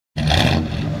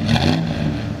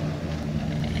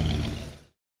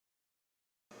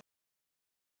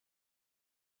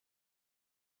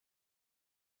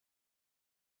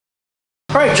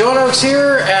Alright, John Oaks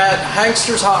here at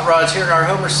Hankster's Hot Rods here in our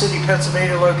Homer City,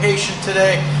 Pennsylvania location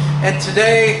today. And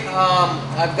today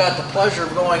I've got the pleasure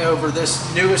of going over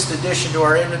this newest addition to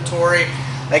our inventory.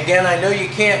 Again, I know you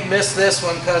can't miss this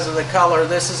one because of the color.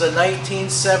 This is a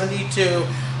 1972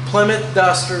 Plymouth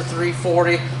Duster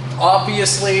 340.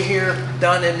 Obviously here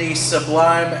done in the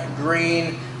Sublime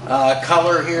green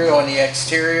color here on the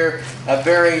exterior. A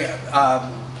very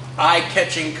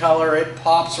eye-catching color. It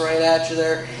pops right at you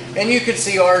there. And you can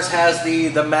see ours has the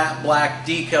matte black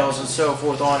decals and so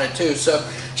forth on it too. So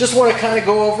just want to kind of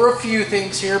go over a few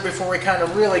things here before we kind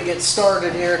of really get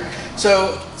started here.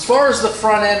 So as far as the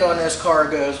front end on this car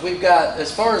goes, we've got,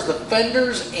 as far as the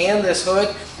fenders and this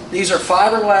hood, these are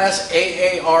fiberglass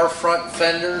AAR front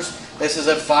fenders. This is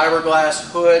a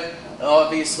fiberglass hood.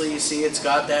 Obviously you see it's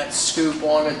got that scoop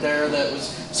on it there that was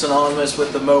synonymous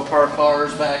with the Mopar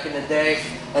cars back in the day.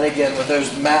 And again, with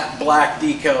those matte black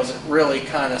decals, it really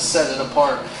kind of set it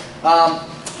apart.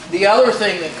 The other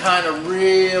thing that kind of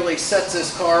really sets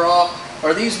this car off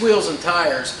are these wheels and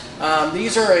tires.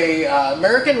 These are a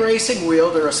American Racing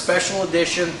wheel. They're a special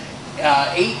edition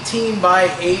 18 by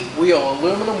 8 wheel,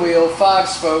 aluminum wheel,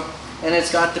 5-spoke, and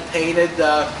it's got the painted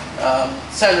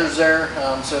centers there.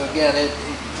 So again,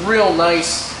 it's real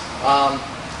nice,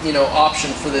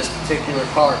 option for this particular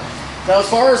car. Now, as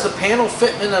far as the panel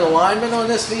fitment and alignment on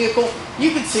this vehicle, you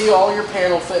can see all your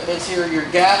panel fitments here, your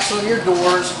gaps on your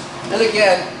doors, and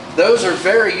again, those are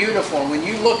very uniform. When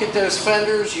you look at those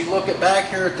fenders, you look at back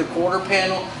here at the quarter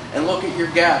panel and look at your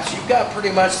gaps. You've got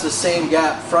pretty much the same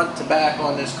gap front to back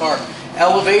on this car.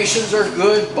 Elevations are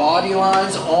good, body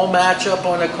lines all match up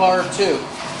on the car too.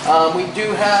 We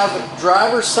do have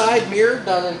driver's side mirror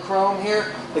done in chrome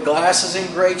here. The glass is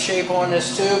in great shape on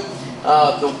this too.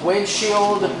 The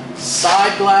windshield,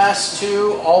 side glass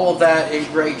too, all of that in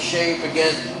great shape.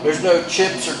 Again, there's no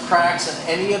chips or cracks in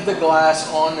any of the glass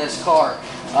on this car.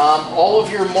 All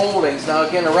of your moldings, now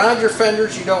again, around your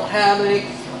fenders you don't have any,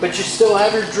 but you still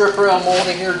have your drip rail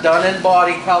molding here done in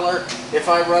body color. If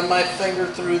I run my finger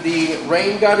through the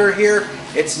rain gutter here,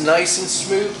 it's nice and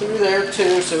smooth through there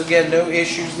too, so again, no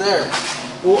issues there.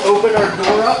 We'll open our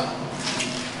door up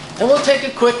and we'll take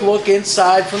a quick look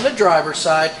inside from the driver's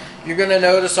side. You're going to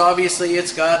notice obviously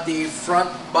it's got the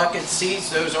front bucket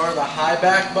seats. Those are the high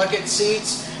back bucket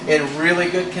seats in really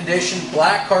good condition.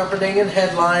 Black carpeting and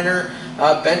headliner,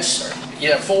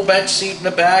 full bench seat in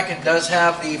the back. It does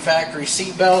have the factory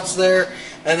seat belts there.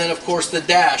 And then of course the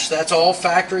dash. That's all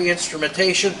factory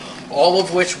instrumentation, all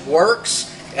of which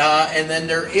works. And then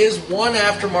there is one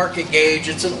aftermarket gauge.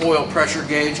 It's an oil pressure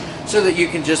gauge so that you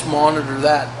can just monitor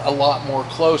that a lot more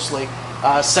closely.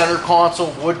 Center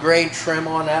console, wood grain trim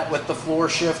on that with the floor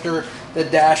shifter. The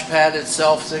dash pad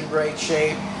itself is in great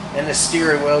shape. And the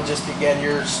steering wheel, just again,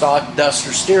 your stock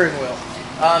Duster steering wheel.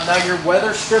 Now your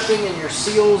weather stripping and your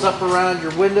seals up around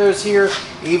your windows here,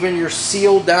 even your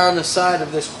seal down the side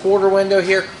of this quarter window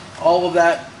here, all of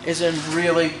that is in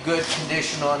really good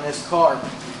condition on this car.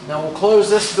 Now we'll close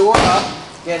this door up.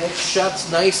 Again, it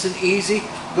shuts nice and easy.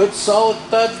 Good solid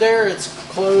thud there. It's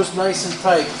closed nice and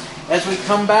tight. As we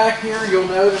come back here, you'll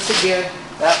notice again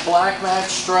that black match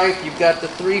stripe. You've got the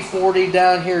 340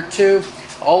 down here too.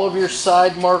 All of your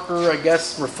side marker, I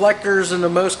guess, reflectors in the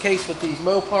most case with these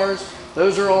Mopars.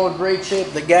 Those are all in great shape.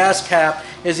 The gas cap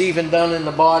is even done in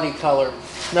the body color.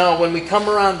 Now, when we come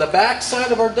around the back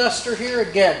side of our Duster here,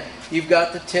 again, you've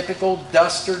got the typical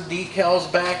Duster decals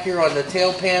back here on the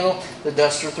tail panel. The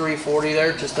Duster 340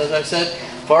 there, just as I said.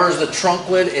 As far as the trunk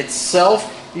lid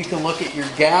itself, you can look at your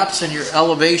gaps and your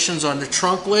elevations on the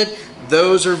trunk lid.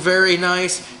 Those are very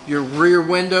nice. Your rear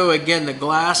window, again, the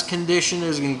glass condition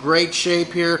is in great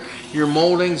shape here. Your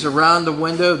moldings around the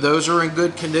window, those are in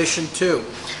good condition too.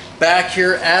 Back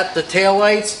here at the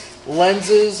taillights,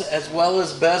 lenses as well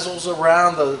as bezels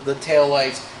around the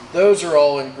taillights, those are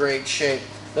all in great shape.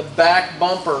 The back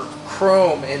bumper,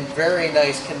 chrome, in very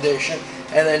nice condition.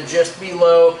 And then just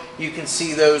below, you can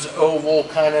see those oval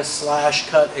kind of slash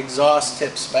cut exhaust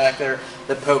tips back there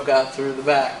that poke out through the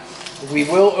back. We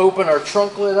will open our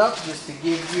trunk lid up just to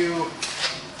give you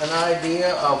an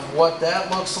idea of what that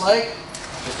looks like.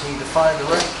 Just need to find the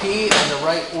right key and the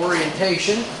right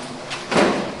orientation.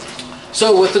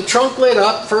 So with the trunk lid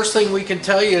up, first thing we can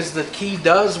tell you is the key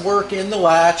does work in the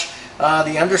latch.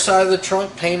 The underside of the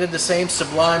trunk painted the same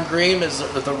Sublime green as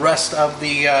the rest of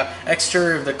the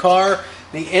exterior of the car.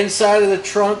 The inside of the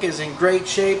trunk is in great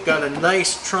shape. Got a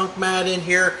nice trunk mat in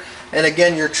here. And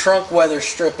again, your trunk weather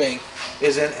stripping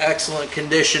is in excellent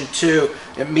condition too.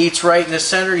 It meets right in the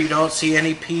center. You don't see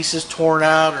any pieces torn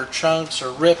out or chunks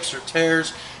or rips or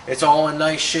tears. It's all in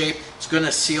nice shape. It's going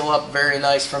to seal up very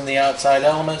nice from the outside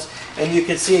elements. And you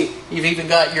can see you've even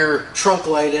got your trunk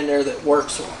light in there that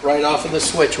works right off of the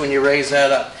switch when you raise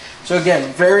that up. So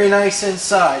again, very nice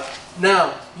inside.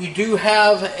 Now, you do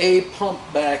have a pump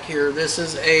back here. This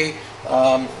is a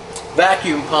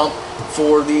vacuum pump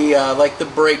for the like the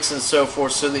brakes and so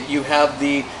forth, so that you have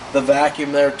the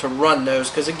vacuum there to run those.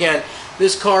 Because again,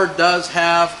 this car does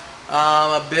have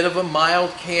a bit of a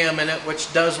mild cam in it,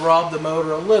 which does rob the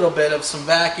motor a little bit of some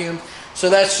vacuum. So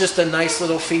that's just a nice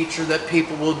little feature that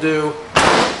people will do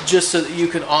just so that you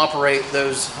can operate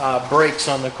those brakes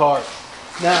on the car.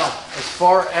 Now, as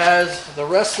far as the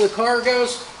rest of the car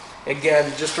goes,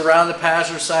 again, just around the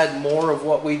passenger side, more of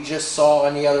what we just saw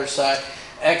on the other side.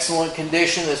 Excellent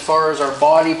condition as far as our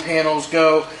body panels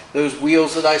go, those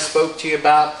wheels that I spoke to you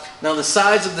about. Now, the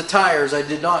size of the tires, I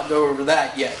did not go over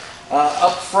that yet.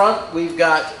 Up front, we've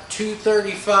got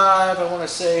 235, I want to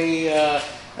say,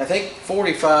 I think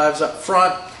 45s up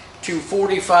front, to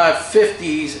 45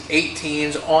 50s,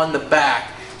 18s on the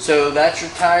back. So that's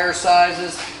your tire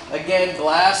sizes. Again,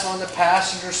 glass on the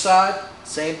passenger side,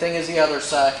 same thing as the other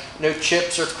side. No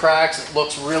chips or cracks. It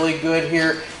looks really good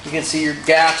here. You can see your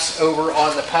gaps over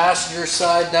on the passenger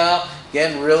side now.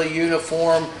 Again, really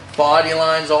uniform. Body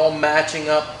lines all matching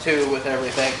up too with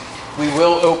everything. We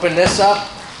will open this up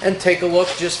and take a look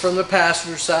just from the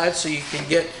passenger side so you can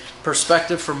get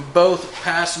perspective from both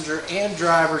passenger and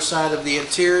driver side of the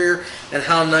interior and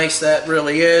how nice that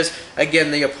really is. Again,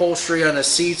 the upholstery on the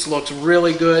seats looks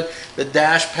really good. The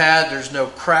dash pad, there's no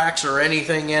cracks or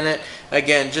anything in it.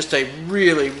 Again, just a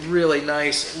really, really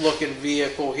nice looking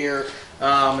vehicle here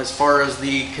as far as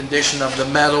the condition of the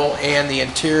metal and the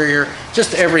interior.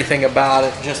 Just everything about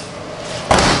it, just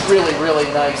really, really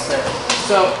nice there.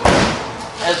 So,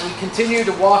 as we continue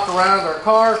to walk around our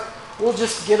car, we'll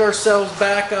just get ourselves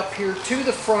back up here to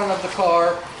the front of the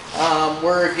car,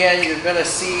 where again you're going to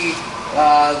see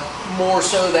more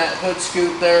so that hood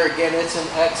scoop there. Again, it's in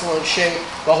excellent shape.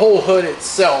 The whole hood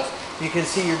itself, you can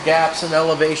see your gaps and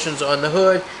elevations on the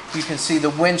hood. You can see the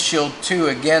windshield too,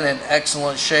 again in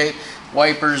excellent shape.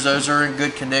 Wipers, those are in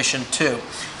good condition too.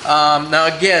 Now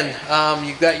again,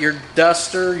 you've got your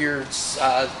Duster, your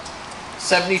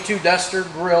 72 Duster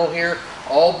grill here,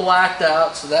 all blacked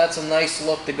out, so that's a nice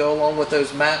look to go along with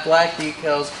those matte black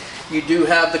decals. You do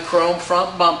have the chrome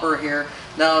front bumper here.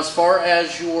 Now, as far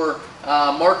as your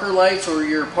marker lights or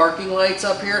your parking lights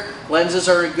up here, lenses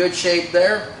are in good shape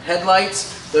there.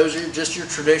 Headlights, those are just your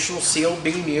traditional sealed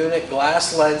beam unit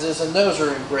glass lenses, and those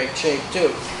are in great shape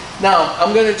too. Now,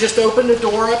 I'm going to just open the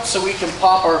door up so we can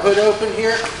pop our hood open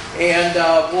here, and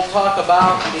we'll talk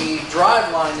about the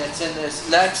drive line that's in this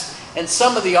next, and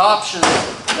some of the options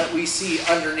that we see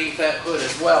underneath that hood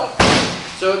as well.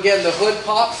 So again, the hood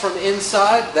pop from the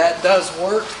inside, that does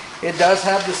work. It does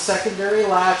have the secondary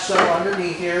latch though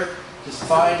underneath here. Just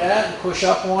find that and push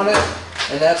up on it,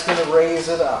 and that's going to raise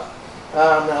it up.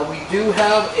 Now we do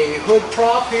have a hood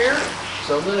prop here,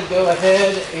 so I'm going to go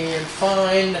ahead and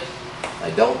find,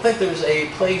 I don't think there's a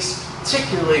place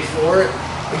particularly for it.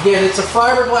 Again, it's a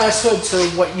fiberglass hood, so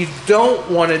what you don't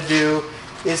want to do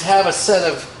is have a set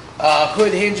of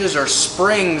hood hinges or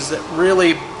springs that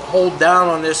really hold down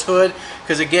on this hood,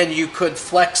 because again you could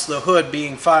flex the hood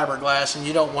being fiberglass, and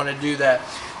you don't want to do that.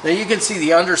 Now you can see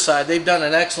the underside. They've done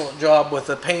an excellent job with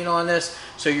the paint on this.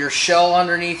 So your shell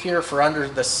underneath here for under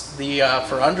the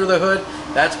hood,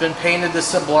 that's been painted the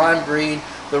Sublime green.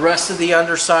 The rest of the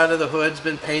underside of the hood's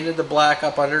been painted the black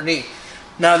up underneath.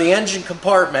 Now the engine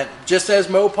compartment, just as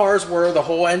Mopars were, the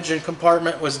whole engine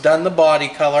compartment was done the body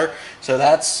color, so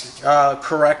that's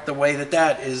correct the way that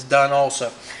that is done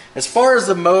also. As far as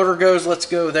the motor goes, let's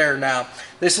go there now.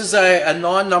 This is a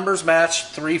non-numbers matched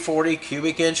 340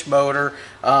 cubic inch motor,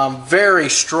 very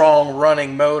strong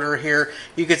running motor here.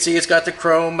 You can see it's got the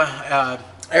chrome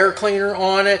air cleaner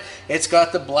on it. It's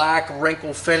got the black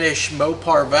wrinkle finish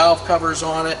Mopar valve covers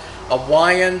on it. A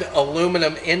Weiand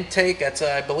aluminum intake. That's,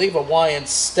 I believe, a Weiand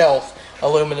Stealth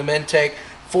aluminum intake.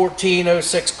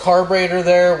 1406 carburetor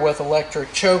there with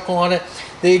electric choke on it.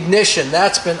 The ignition,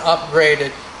 that's been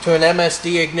upgraded to an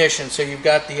MSD ignition. So you've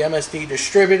got the MSD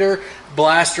Distributor,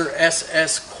 Blaster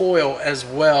SS Coil as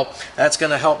well. That's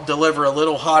going to help deliver a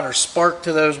little hotter spark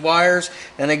to those wires.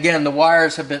 And again, the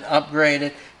wires have been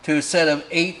upgraded to a set of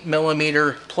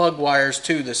 8mm plug wires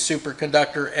to the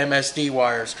superconductor MSD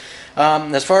wires.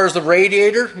 As far as the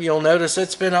radiator, you'll notice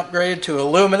it's been upgraded to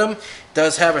aluminum. It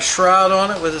does have a shroud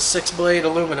on it with a 6-blade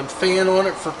aluminum fan on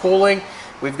it for cooling.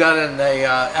 We've got an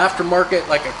aftermarket,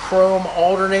 like a chrome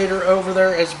alternator over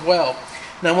there as well.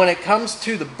 Now when it comes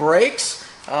to the brakes,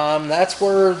 that's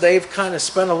where they've kind of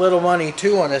spent a little money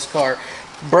too on this car.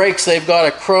 Brakes, they've got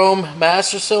a chrome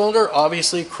master cylinder,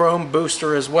 obviously chrome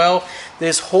booster as well.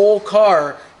 This whole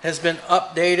car has been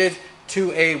updated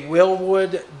to a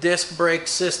Wilwood disc brake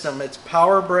system. It's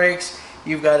power brakes.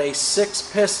 You've got a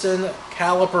 6-piston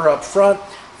caliper up front,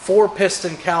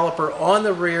 4-piston caliper on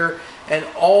the rear, and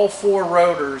all 4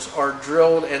 rotors are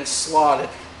drilled and slotted.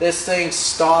 This thing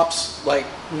stops like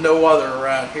no other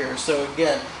around here. So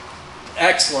again,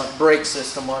 excellent brake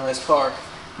system on this car.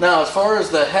 Now as far as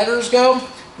the headers go,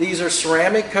 these are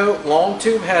ceramic coat long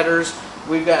tube headers.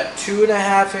 We've got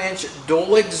 2.5-inch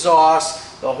dual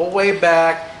exhaust the whole way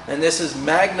back, and this is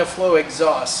MagnaFlow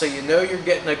exhaust, so you know you're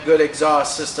getting a good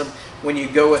exhaust system when you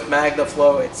go with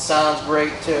MagnaFlow. It sounds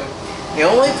great too. The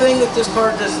only thing that this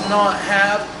car does not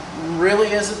have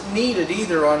really isn't needed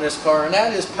either on this car, and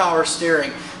that is power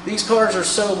steering. These cars are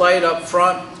so light up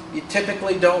front, you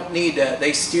typically don't need that.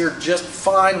 They steer just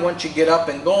fine once you get up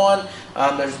and going.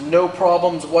 There's no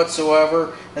problems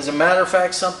whatsoever. As a matter of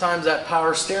fact, sometimes that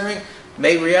power steering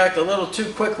may react a little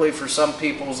too quickly for some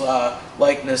people's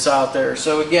likeness out there.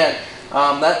 So again,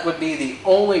 that would be the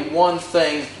only one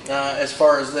thing as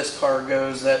far as this car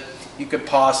goes that you could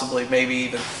possibly maybe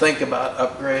even think about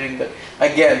upgrading, but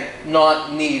again,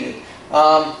 not needed.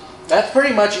 That's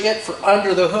pretty much it for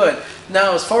under the hood.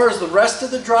 Now as far as the rest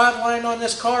of the driveline on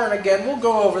this car, and again we'll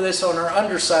go over this on our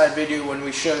underside video when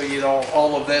we show you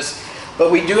all of this,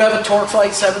 but we do have a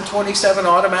Torqueflite 727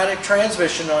 automatic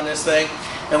transmission on this thing,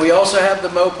 and we also have the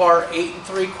Mopar 8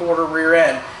 3/4 rear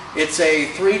end. It's a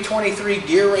 323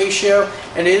 gear ratio,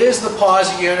 and it is the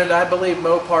POSI unit. I believe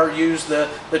Mopar used the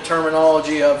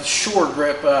terminology of sure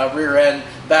grip rear end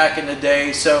back in the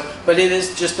day. So, but it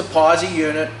is just a POSI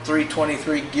unit,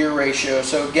 323 gear ratio.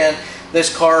 So again,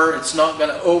 this car, it's not going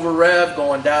to over rev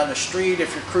going down the street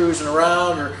if you're cruising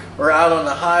around or out on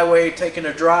the highway taking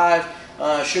a drive.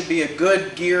 Should be a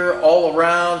good gear all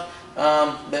around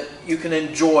that you can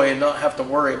enjoy and not have to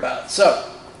worry about. So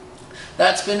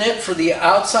that's been it for the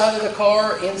outside of the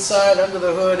car, inside, under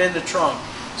the hood, in the trunk.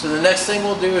 So the next thing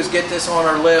we'll do is get this on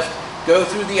our lift, go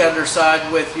through the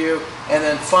underside with you, and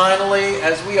then finally,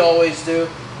 as we always do,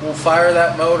 we'll fire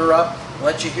that motor up and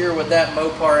let you hear what that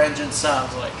Mopar engine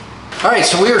sounds like. Alright,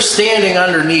 so we are standing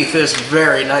underneath this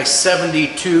very nice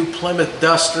 72 Plymouth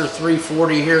Duster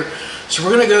 340 here. So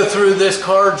we're going to go through this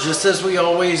car just as we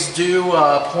always do,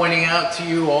 pointing out to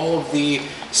you all of the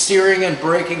steering and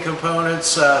braking components,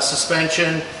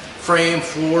 suspension, frame,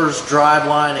 floors,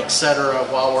 driveline, etc.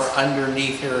 while we're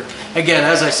underneath here. Again,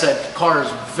 as I said, the car is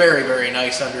very, very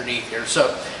nice underneath here.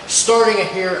 So starting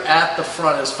here at the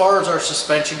front, as far as our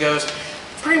suspension goes,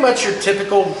 pretty much your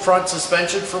typical front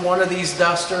suspension for one of these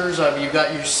Dusters. You've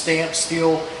got your stamped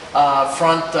steel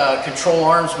front control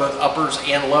arms, both uppers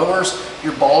and lowers.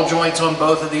 Your ball joints on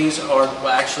both of these are, well,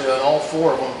 actually on all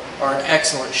 4 of them, are in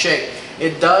excellent shape.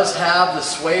 It does have the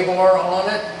sway bar on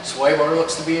it. Sway bar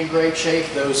looks to be in great shape.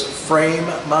 Those frame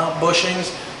mount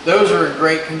bushings, those are in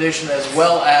great condition, as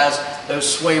well as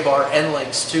those sway bar end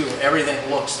links too. Everything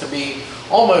looks to be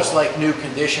almost like new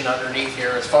condition underneath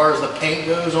here. As far as the paint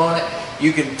goes on it,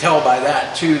 you can tell by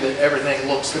that too that everything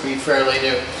looks to be fairly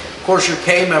new. Of course, your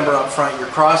K member up front, your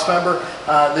cross member,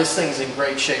 this thing's in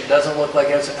great shape. Doesn't look like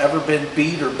it's ever been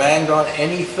beat or banged on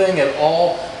anything at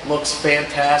all. Looks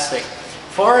fantastic.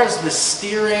 As far as the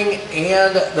steering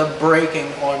and the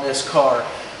braking on this car,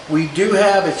 we do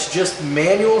have, it's just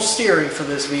manual steering for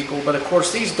this vehicle, but of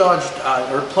course these Dodge,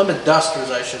 or Plymouth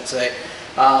Dusters I should say,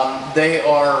 they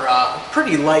are a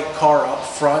pretty light car up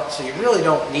front, so you really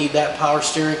don't need that power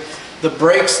steering. The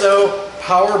brakes though,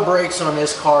 power brakes on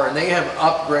this car, and they have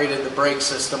upgraded the brake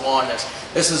system on this.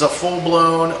 This is a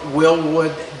full-blown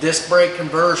Wilwood disc brake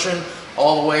conversion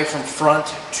all the way from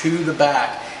front to the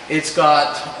back. It's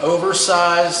got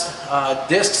oversized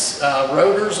discs,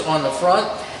 rotors on the front.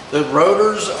 The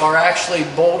rotors are actually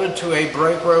bolted to a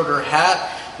brake rotor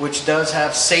hat, which does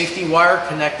have safety wire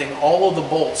connecting all of the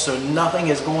bolts, so nothing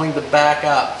is going to back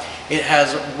up. It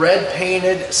has red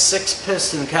painted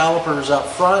 6-piston calipers up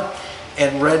front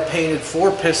and red painted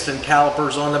 4-piston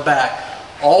calipers on the back.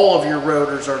 All of your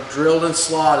rotors are drilled and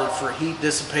slotted for heat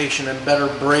dissipation and better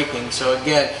braking. So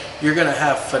again, you're going to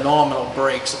have phenomenal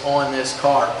brakes on this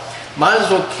car. Might as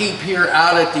well keep here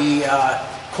out at the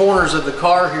corners of the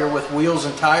car here with wheels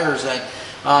and tires in.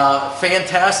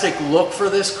 Fantastic look for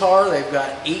this car. They've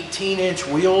got 18-inch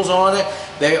wheels on it.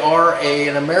 They are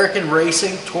an American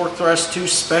Racing Torque Thrust 2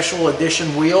 Special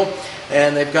Edition wheel,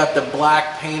 and they've got the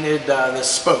black painted the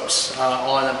spokes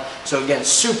on them. So again,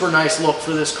 super nice look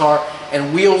for this car.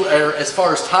 And wheels, as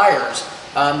far as tires,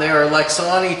 there are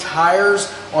Lexani tires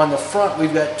on the front.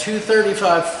 We've got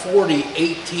 235/40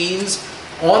 18s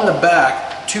on the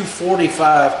back,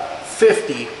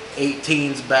 245/50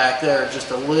 18s back there.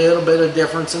 Just a little bit of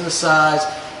difference in the size,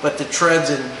 but the tread's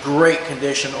in great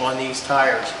condition on these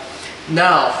tires.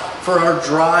 Now, for our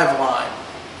drive line,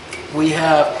 we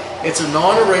have, it's a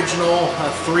non-original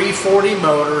 340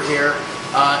 motor here.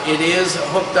 It is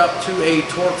hooked up to a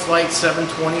Torqueflite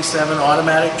 727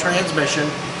 automatic transmission.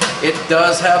 It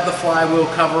does have the flywheel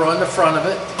cover on the front of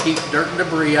it to keep dirt and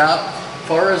debris out. As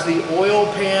far as the oil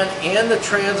pan and the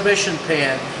transmission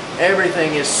pan,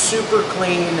 everything is super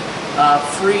clean,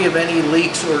 free of any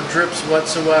leaks or drips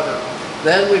whatsoever.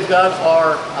 Then we've got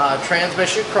our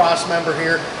transmission cross member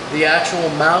here. The actual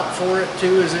mount for it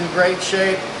too is in great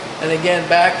shape. And again,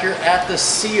 back here at the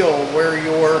seal where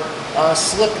your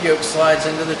slip yoke slides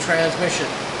into the transmission,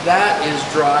 that is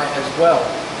dry as well.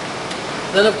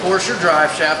 Then of course your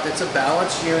drive shaft, it's a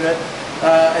balanced unit.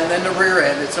 And then the rear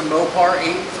end, it's a Mopar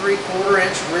 8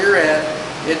 3/4-inch rear end.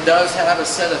 It does have a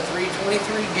set of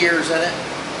 323 gears in it.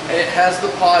 And it has the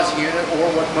POSI unit, or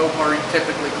what Mopar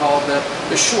typically called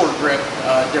the short grip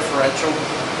differential.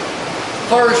 As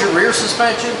far as your rear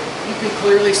suspension, you can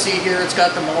clearly see here it's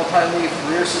got the multi-leaf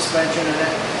rear suspension in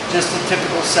it. Just a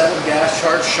typical set of gas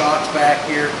charged shocks back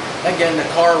here. Again, the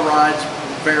car rides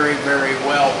very, very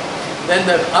well. Then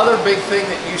the other big thing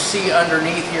that you see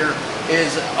underneath here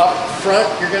is up front,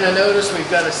 you're going to notice we've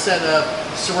got a set of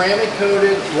ceramic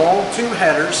coated long tube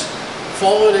headers,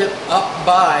 followed it up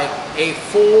by a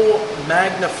full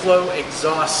MagnaFlow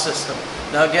exhaust system.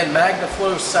 Now again,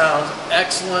 MagnaFlow sounds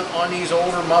excellent on these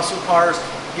older muscle cars,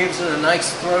 gives it a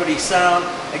nice throaty sound.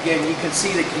 Again, you can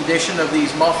see the condition of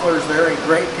these mufflers, they're in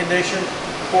great condition.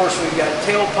 Of course, we've got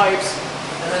tailpipes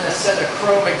and then a set of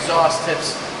chrome exhaust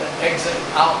tips that exit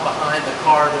out behind the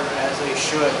car there as they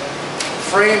should.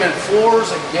 Frame and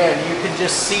floors, again, you can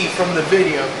just see from the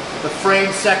video, the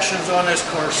frame sections on this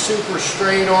car super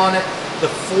straight on it. The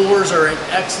floors are in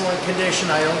excellent condition.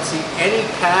 I don't see any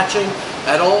patching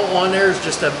at all on there. It's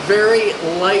just a very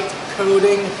light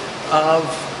coating of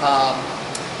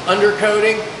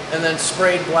undercoating and then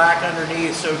sprayed black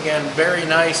underneath. So again, very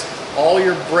nice. All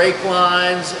your brake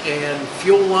lines and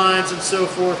fuel lines and so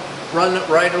forth run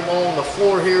right along the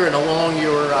floor here and along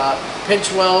your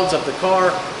pinch welds of the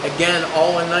car. Again,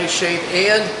 all in nice shape.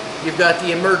 And you've got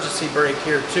the emergency brake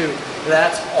here too.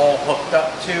 That's all hooked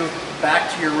up to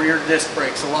back to your rear disc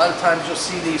brakes. A lot of times you'll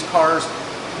see these cars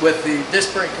with the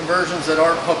disc brake conversions that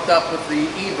aren't hooked up with the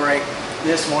e-brake.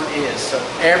 This one is. So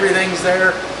everything's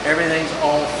there. Everything's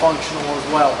all functional as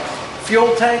well.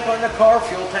 Fuel tank on the car.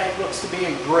 Fuel tank looks to be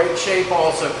in great shape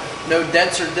also. No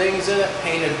dents or dings in it.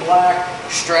 Painted black.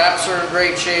 Straps are in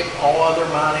great shape. All other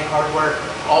mounting hardware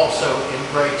also in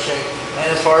great shape. And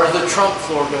as far as the trunk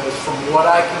floor goes, from what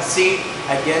I can see,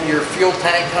 again, your fuel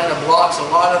tank kind of blocks a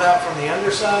lot of that from the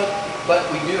underside. But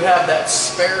we do have that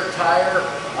spare tire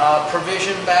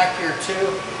provision back here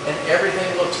too, and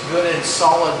everything looks good and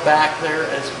solid back there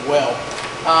as well.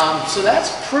 So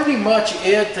that's pretty much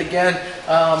it. Again,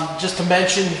 just to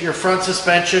mention your front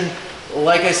suspension,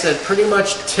 like I said, pretty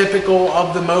much typical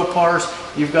of the Mopars.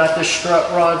 You've got the strut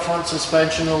rod front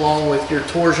suspension along with your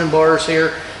torsion bars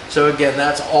here. So again,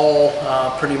 that's all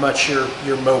pretty much your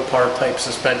Mopar type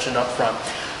suspension up front.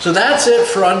 So that's it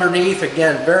for underneath.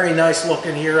 Again, very nice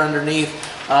looking here underneath.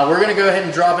 We're going to go ahead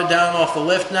and drop it down off the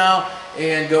lift now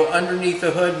and go underneath the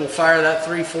hood. We'll fire that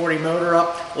 340 motor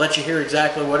up, let you hear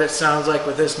exactly what it sounds like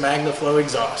with this MagnaFlow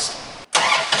exhaust.